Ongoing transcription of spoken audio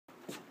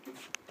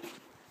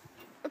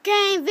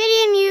Okay,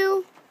 videoing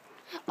you.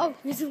 Oh,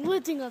 he's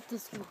lifting up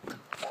this book.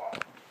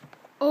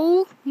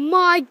 Oh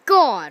my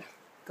god.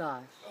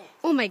 Gosh.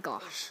 Oh my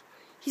gosh.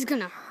 He's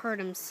gonna hurt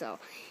himself.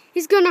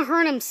 He's gonna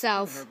hurt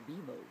himself. Hurt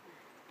Bevo.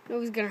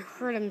 No, he's gonna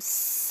hurt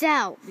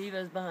himself.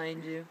 Bevo's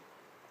behind you.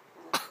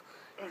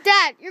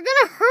 Dad, you're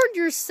gonna hurt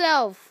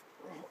yourself.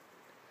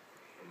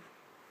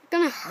 You're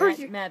gonna hurt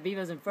Matt,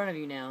 Bevo's in front of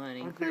you now,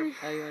 honey.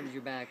 Oh, you're under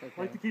your back. Okay.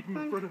 I like to keep him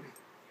in front of me.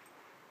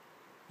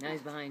 Now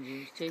he's behind you.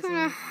 He's You're chasing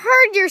gonna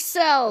hurt a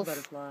yourself.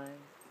 butterfly.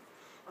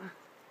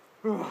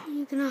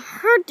 You're gonna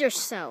hurt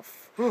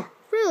yourself.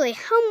 Really?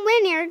 How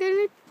many are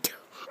gonna do?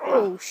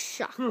 Oh,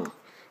 shock.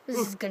 This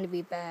is gonna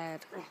be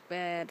bad.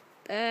 Bad.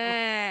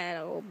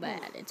 Bad. Oh,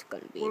 bad. It's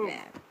gonna be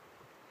bad.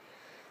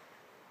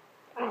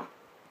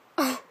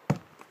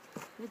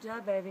 Good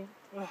job, baby.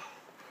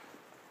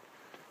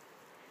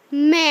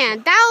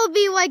 Man, that would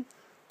be like...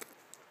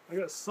 I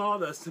got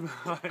sawdust in my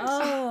eyes.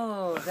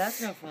 Oh,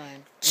 that's no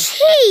fun.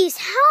 Jeez,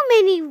 how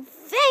many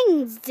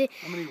things did...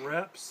 How many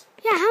reps?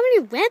 Yeah, how many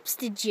reps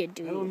did you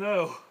do? I don't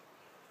know.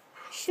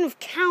 Should have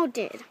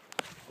counted.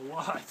 A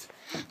lot.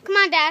 Come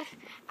on, Dad.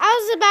 I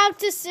was about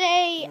to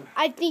say,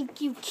 I think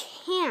you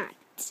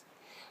can't.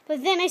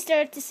 But then I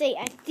started to say,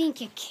 I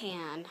think you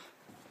can.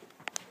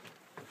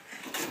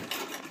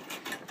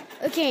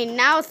 Okay,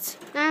 now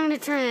I'm going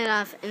to turn it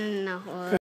off and